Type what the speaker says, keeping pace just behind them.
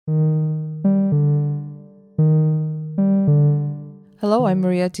Hello, I'm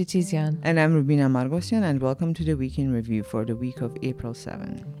Maria Titizian. And I'm Rubina Margosian, and welcome to the Week in Review for the week of April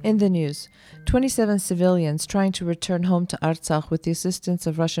 7. In the news, 27 civilians trying to return home to Artsakh with the assistance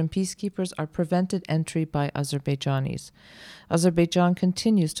of Russian peacekeepers are prevented entry by Azerbaijanis. Azerbaijan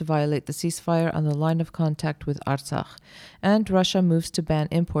continues to violate the ceasefire on the line of contact with Artsakh, and Russia moves to ban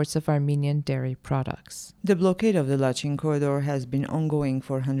imports of Armenian dairy products. The blockade of the Lachin corridor has been ongoing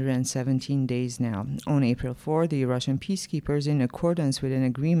for 117 days now. On April 4, the Russian peacekeepers, in accordance with an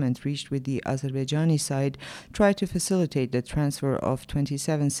agreement reached with the Azerbaijani side, tried to facilitate the transfer of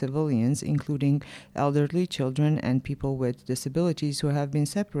 27 civilians, including elderly, children, and people with disabilities who have been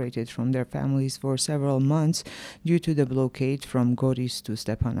separated from their families for several months due to the blockade from Goris to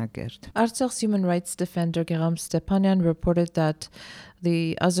Stepanakert. Artsakh's human rights defender Geram Stepanyan reported that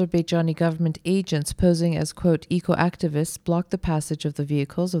the Azerbaijani government agents posing as, quote, eco-activists blocked the passage of the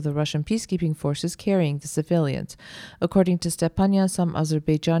vehicles of the Russian peacekeeping forces carrying the civilians. According to Stepanyan, some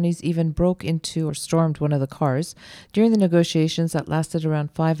Azerbaijanis even broke into or stormed one of the cars. During the negotiations that lasted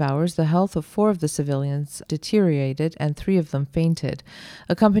around 5 hours, the health of 4 of the civilians deteriorated and 3 of them fainted.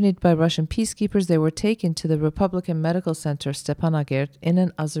 Accompanied by Russian peacekeepers, they were taken to the Republican Medical Center Stepanakert in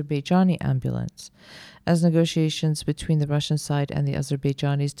an Azerbaijani ambulance. As negotiations between the Russian side and the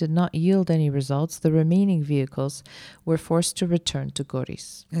Azerbaijanis did not yield any results, the remaining vehicles were forced to return to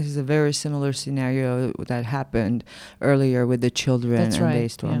Goris. This is a very similar scenario that happened earlier with the children. That's and right. They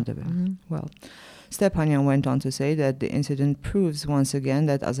stormed the Well, Stepanyan went on to say that the incident proves once again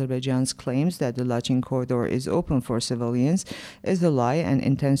that Azerbaijan's claims that the Lachin corridor is open for civilians is a lie and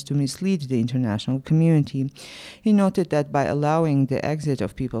intends to mislead the international community. He noted that by allowing the exit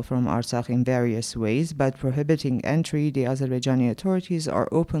of people from Artsakh in various ways but prohibiting entry, the Azerbaijani authorities are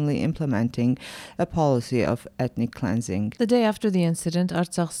openly implementing a policy of ethnic cleansing. The day after the incident,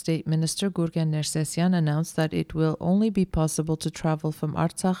 Artsakh State Minister Gurgen Nersesyan announced that it will only be possible to travel from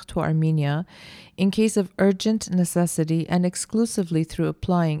Artsakh to Armenia in case of urgent necessity and exclusively through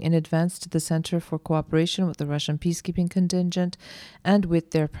applying in advance to the Center for Cooperation with the Russian peacekeeping contingent and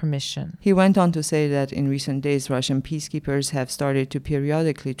with their permission. He went on to say that in recent days, Russian peacekeepers have started to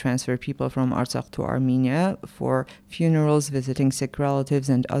periodically transfer people from Artsakh to Armenia for funerals, visiting sick relatives,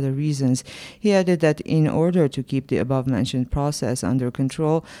 and other reasons. He added that in order to keep the above-mentioned process under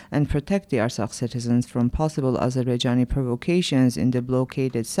control and protect the Artsakh citizens from possible Azerbaijani provocations in the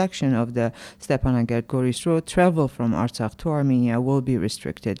blockaded section of the Stepanakert-Goris road, travel from Artsakh to Armenia will be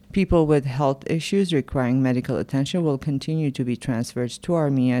restricted. People with health issues requiring medical attention will continue to be transferred to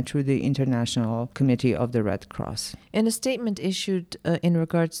Armenia through the International Committee of the Red Cross. In a statement issued in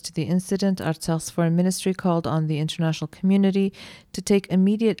regards to the incident, Artsakh's foreign ministry called on the international community to take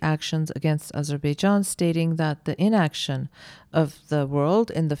immediate actions against Azerbaijan, stating that the inaction of the world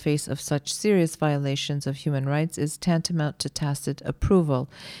in the face of such serious violations of human rights is tantamount to tacit approval,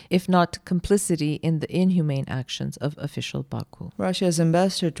 if not complicity in the inhumane actions of official Baku. Russia's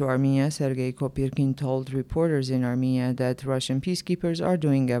ambassador to Armenia, Sergei Kopyrkin, told reporters in Armenia that Russian peacekeepers are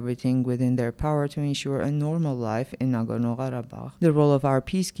doing everything within their power to ensure a normal life in Nagorno-Karabakh. The role of our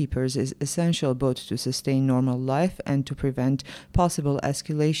peacekeepers is essential both to sustain normal life and to prevent possible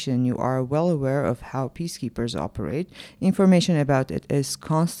escalation. You are well aware of how peacekeepers operate. Information about it is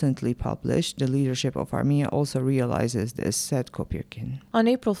constantly published. The leadership of Armenia also realizes this, said Kopyrkin. On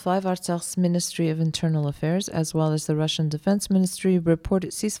April 5, Artsakh's Ministry of Internal Affairs, as well as the Russian Defense Ministry,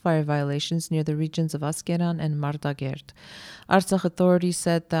 reported ceasefire violations near the regions of Askeran and Mardagert. Artsakh authorities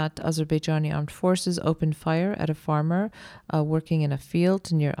said that Azerbaijani armed forces opened fire at a farmer working in a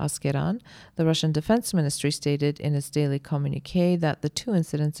field near Askeran. The Russian Defense Ministry stated in its daily communique that the 2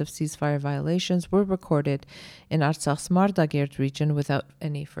 incidents of ceasefire violations were recorded in Artsakh's Mardagert region without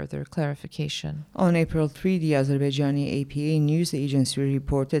any further clarification. On April 3, the Azerbaijani APA news agency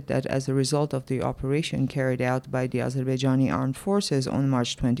reported that as a result of the operation carried out by the Azerbaijani armed forces on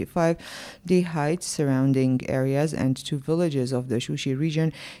March 25, the heights, surrounding areas, and 2 villages of the Shushi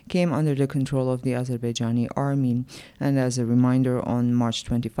region came under the control of the Azerbaijani army. And as a reminder, on March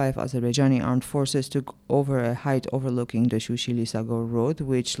 25, Azerbaijani armed forces took over a height overlooking the Shushi-Lisagor road,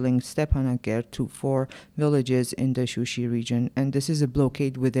 which linked Stepanakert to 4 villages in the Shushi region. And this is a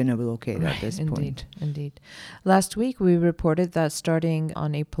blockade within a blockade at this point. Indeed. Last week, we reported that starting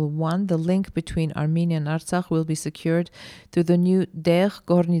on April 1, the link between Armenia and Artsakh will be secured through the new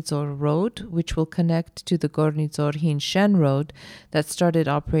Der-Gornizor road, which will connect to the Gornizor-Hinshen road that started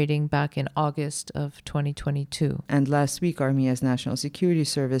operating back in August of 2022. And last week, Armenia's National Security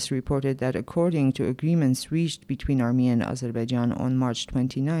Service reported that according to agreements reached between Armenia and Azerbaijan on March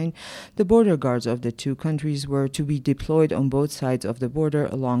 29, the border guards of the 2 countries were to be deployed deployed on both sides of the border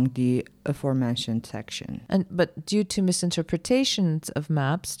along the aforementioned section. But due to misinterpretations of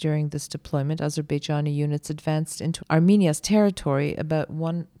maps during this deployment, Azerbaijani units advanced into Armenia's territory about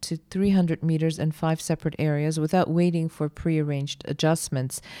 100 to 300 meters in 5 separate areas without waiting for prearranged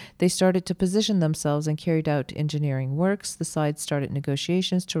adjustments. They started to position themselves and carried out engineering works. The sides started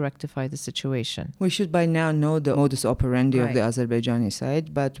negotiations to rectify the situation. We should by now know the modus operandi of the Azerbaijani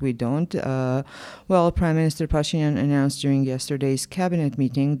side, but we don't. Prime Minister Pashinyan announced during yesterday's cabinet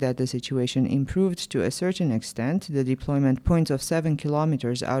meeting that the situation improved to a certain extent. The deployment points of 7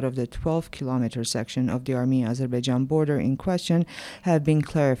 kilometers out of the 12-kilometer section of the Armenia-Azerbaijan border in question have been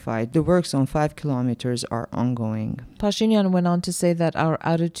clarified. The works on 5 kilometers are ongoing. Pashinyan went on to say that our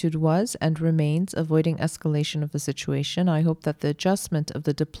attitude was and remains avoiding escalation of the situation. I hope that the adjustment of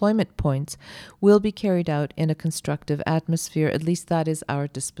the deployment points will be carried out in a constructive atmosphere. At least that is our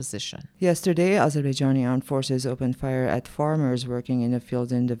disposition. Yesterday, Azerbaijani armed forces opened fire at farmers working in the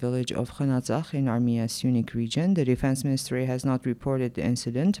fields in the village of Artsakh in Armenia's Sunik region. The defense ministry has not reported the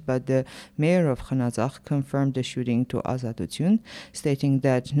incident, but the mayor of Artsakh confirmed the shooting to Azatutun, stating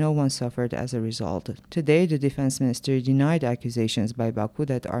that no one suffered as a result. Today, the defense ministry denied accusations by Baku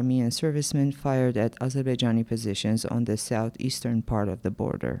that Armenian servicemen fired at Azerbaijani positions on the southeastern part of the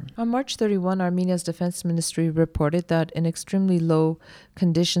border. On March 31, Armenia's defense ministry reported that in extremely low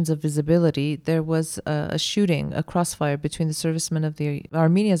conditions of visibility, there was a shooting, a crossfire between the servicemen of the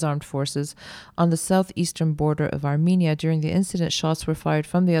Armenia's armed forces on the southeastern border of Armenia. During the incident, shots were fired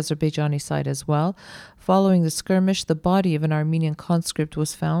from the Azerbaijani side as well. Following the skirmish, the body of an Armenian conscript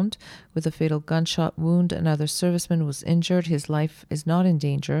was found with a fatal gunshot wound. Another serviceman was injured. His life is not in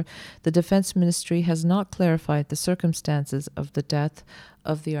danger. The defense ministry has not clarified the circumstances of the death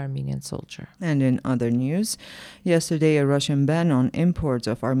of the Armenian soldier. And in other news, yesterday a Russian ban on imports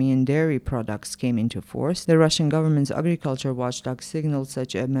of Armenian dairy products came into force. The Russian government's agriculture watchdog signaled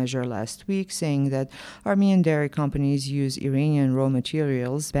such a measure last week, saying that Armenian dairy companies use Iranian raw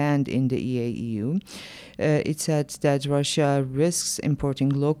materials banned in the EAEU. It said that Russia risks importing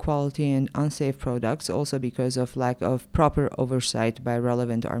low-quality and unsafe products also because of lack of proper oversight by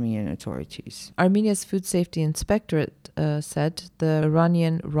relevant Armenian authorities. Armenia's Food Safety Inspectorate said the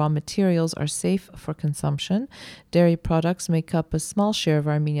Iranian raw materials are safe for consumption. Dairy products make up a small share of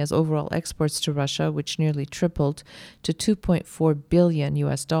Armenia's overall exports to Russia, which nearly tripled to $2.4 billion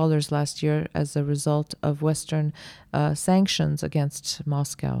last year as a result of Western sanctions against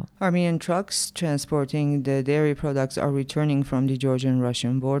Moscow. Armenian trucks transporting the dairy products are returning from the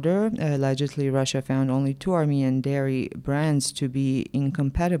Georgian-Russian border. Allegedly, Russia found only 2 Armenian dairy brands to be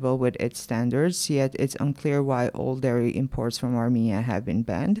incompatible with its standards, yet it's unclear why all dairy imports from Armenia have been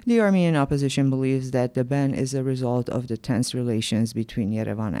banned. The Armenian opposition believes that the ban is a result of the tense relations between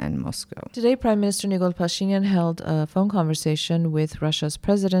Yerevan and Moscow. Today, Prime Minister Nikol Pashinyan held a phone conversation with Russia's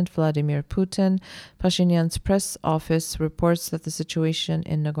President Vladimir Putin. Pashinyan's press office reports that the situation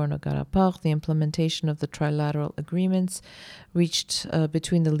in Nagorno-Karabakh, the implementation of the trilateral agreements reached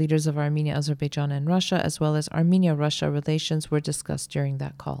between the leaders of Armenia, Azerbaijan, and Russia, as well as Armenia-Russia relations, were discussed during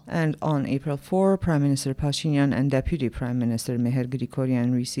that call. And on April 4, Prime Minister Pashinyan and Deputy Prime Minister Meher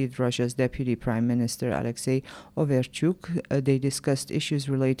Grigoryan received Russia's Deputy Prime Minister Alexei Overchuk. They discussed issues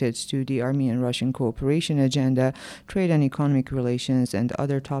related to the Armenian-Russian cooperation agenda, trade and economic relations, and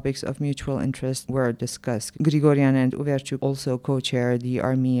other topics of mutual interest were discussed. Grigoryan and Overchuk also co-chair the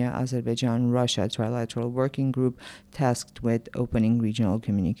Armenia-Azerbaijan-Russia Trilateral Working Group tasked with opening regional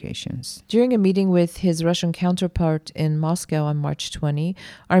communications. During a meeting with his Russian counterpart in Moscow on March 20,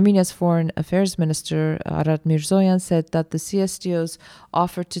 Armenia's Foreign Affairs Minister Arat Mirzoyan said that the CSTO's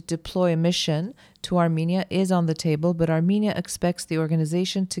offer to deploy a mission to Armenia is on the table, but Armenia expects the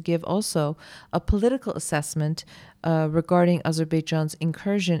organization to give also a political assessment regarding Azerbaijan's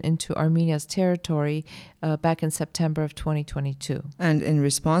incursion into Armenia's territory back in September of 2022. And in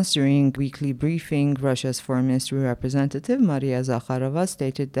response, during weekly briefing, Russia's Foreign Ministry representative Maria Zakharova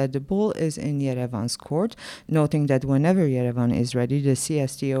stated that the ball is in Yerevan's court, noting that whenever Yerevan is ready, the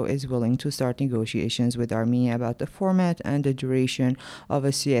CSTO is willing to start negotiations with Armenia about the format and the duration of a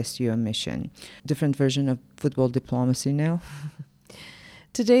CSTO mission. Different version of football diplomacy now.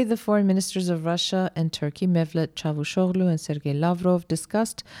 Today, the foreign ministers of Russia and Turkey, Mevlut Çavuşoğlu and Sergei Lavrov,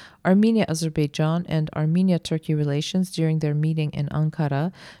 discussed Armenia-Azerbaijan and Armenia-Turkey relations during their meeting in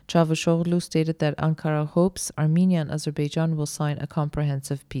Ankara. Çavuşoğlu stated that Ankara hopes Armenia and Azerbaijan will sign a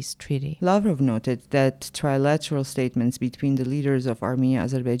comprehensive peace treaty. Lavrov noted that trilateral statements between the leaders of Armenia,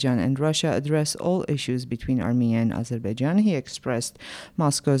 Azerbaijan, and Russia address all issues between Armenia and Azerbaijan. He expressed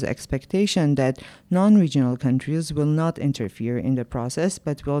Moscow's expectation that non-regional countries will not interfere in the process,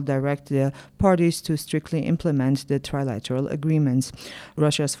 but will direct the parties to strictly implement the trilateral agreements.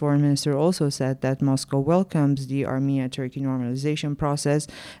 Russia's foreign minister also said that Moscow welcomes the Armenia-Turkey normalization process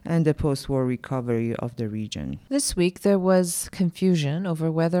and the post-war recovery of the region. This week, there was confusion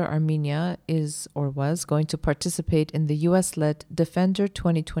over whether Armenia is or was going to participate in the U.S.-led Defender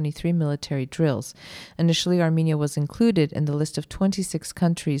 2023 military drills. Initially, Armenia was included in the list of 26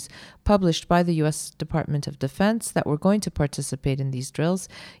 countries published by the U.S. Department of Defense that were going to participate in these drills.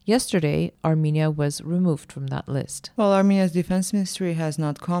 Yesterday, Armenia was removed from that list. While Armenia's defense ministry has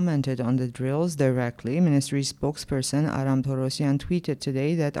not commented on the drills directly, ministry spokesperson Aram Torosyan tweeted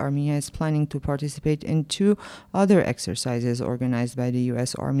today that Armenia is planning to participate in 2 other exercises organized by the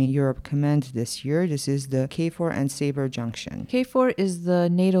U.S. Army Europe Command this year. This is the KFOR and Sabre Junction. KFOR is the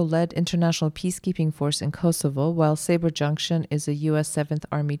NATO-led international peacekeeping force in Kosovo, while Sabre Junction is a U.S. 7th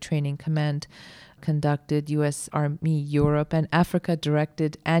Army Training Command conducted U.S. Army Europe and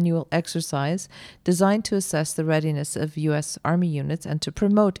Africa-directed annual exercise designed to assess the readiness of U.S. Army units and to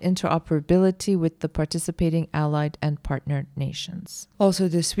promote interoperability with the participating allied and partner nations. Also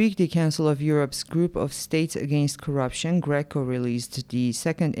this week, the Council of Europe's Group of States Against Corruption, GRECO, released the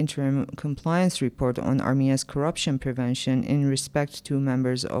second interim compliance report on Armenia's corruption prevention in respect to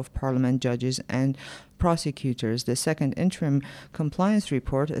members of parliament, judges, and prosecutors. The second interim compliance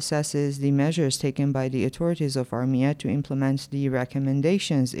report assesses the measures taken by the authorities of Armenia to implement the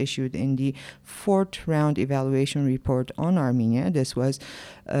recommendations issued in the 4th round evaluation report on Armenia. This was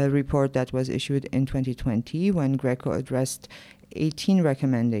a report that was issued in 2020 when GRECO addressed 18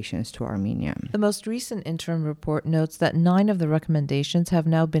 recommendations to Armenia. The most recent interim report notes that 9 of the recommendations have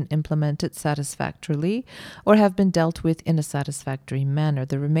now been implemented satisfactorily or have been dealt with in a satisfactory manner.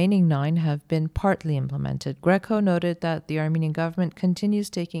 The remaining 9 have been partly implemented. GRECO noted that the Armenian government continues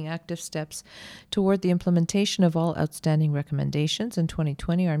taking active steps toward the implementation of all outstanding recommendations. In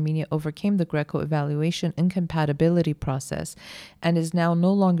 2020, Armenia overcame the GRECO evaluation incompatibility process and is now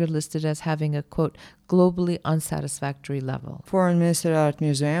no longer listed as having a, quote, globally unsatisfactory level. Foreign Minister Art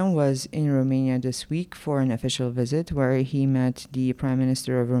Mirzoyan was in Romania this week for an official visit where he met the Prime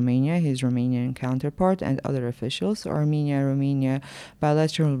Minister of Romania, his Romanian counterpart, and other officials. Armenia-Romania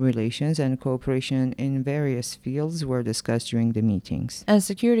bilateral relations and cooperation in various fields were discussed during the meetings. And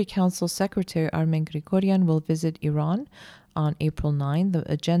Security Council Secretary Armen Grigoryan will visit Iran on April 9. The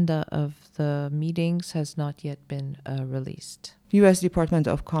agenda of the meetings has not yet been released. U.S. Department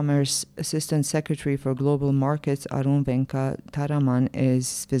of Commerce Assistant Secretary for Global Markets Arun Venkataraman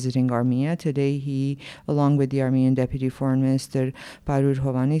is visiting Armenia. Today, he, along with the Armenian Deputy Foreign Minister Parur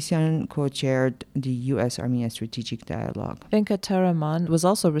Hovhannisyan, co-chaired the U.S.-Armenia Strategic Dialogue. Venkataraman was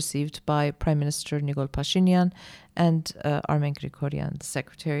also received by Prime Minister Nikol Pashinyan and Armen Grigoryan, the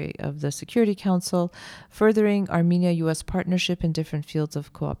Secretary of the Security Council, furthering Armenia-U.S. partnership in different fields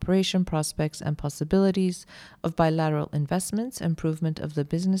of cooperation, prospects, and possibilities of bilateral investments, improvement of the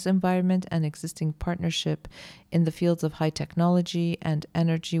business environment, and existing partnership in the fields of high technology and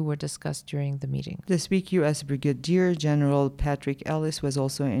energy were discussed during the meeting. This week, U.S. Brigadier General Patrick Ellis was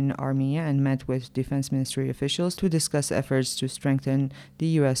also in Armenia and met with Defense Ministry officials to discuss efforts to strengthen the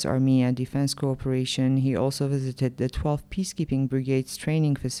U.S.-Armenia defense cooperation. He also visited the 12th Peacekeeping Brigade's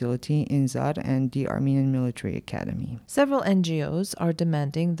training facility in Zar and the Armenian Military Academy. Several NGOs are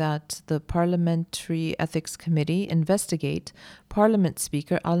demanding that the Parliamentary Ethics Committee investigate Parliament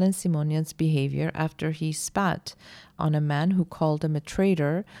Speaker Alen Simonian's behavior after he spat on a man who called him a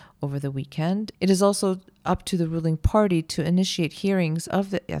traitor over the weekend. It is also up to the ruling party to initiate hearings of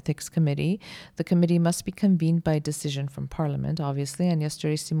the Ethics Committee. The committee must be convened by decision from Parliament, obviously, and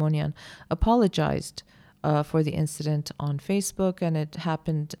yesterday Simonian apologized for the incident on Facebook, and it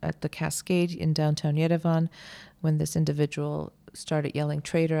happened at the Cascade in downtown Yerevan when this individual started yelling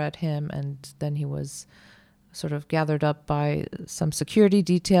traitor at him, and then he was sort of gathered up by some security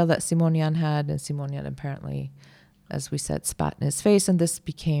detail that Simonian had, and Simonian apparently, as we said, spat in his face, and this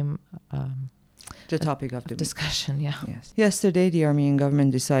became the topic of the discussion. Yeah. Yes. Yesterday, the Armenian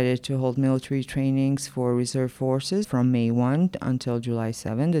government decided to hold military trainings for reserve forces from May 1 until July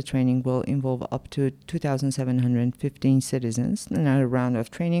 7. The training will involve up to 2,715 citizens. Another round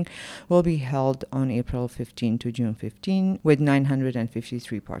of training will be held on April 15 to June 15 with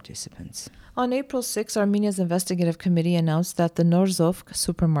 953 participants. On April 6, Armenia's investigative committee announced that the Norzovk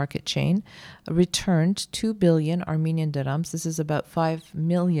supermarket chain returned 2 billion Armenian dirhams, this is about $5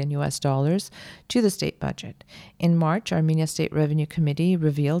 million US, to to the state budget. In March, Armenia State Revenue Committee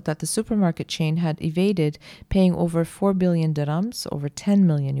revealed that the supermarket chain had evaded paying over 4 billion dirhams, over $10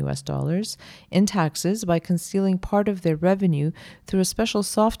 million in taxes by concealing part of their revenue through a special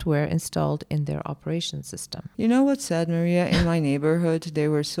software installed in their operation system. You know what's sad, Maria? In my neighborhood,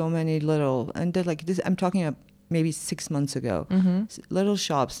 there were so many little, and they're like this. I'm talking about maybe 6 months ago, little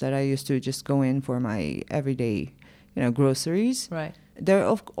shops that I used to just go in for my everyday, groceries. Right. They're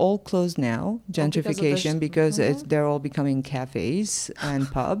all closed now, gentrification, because they're all becoming cafes and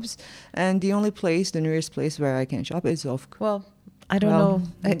pubs. And the only place, the nearest place where I can shop is Ofk. Well, I don't know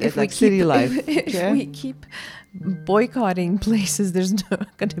if like city life. If we keep boycotting places, there's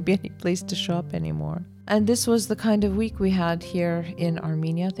not going to be any place to shop anymore. And this was the kind of week we had here in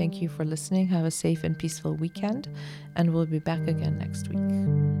Armenia. Thank you for listening. Have a safe and peaceful weekend. And we'll be back again next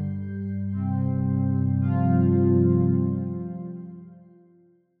week.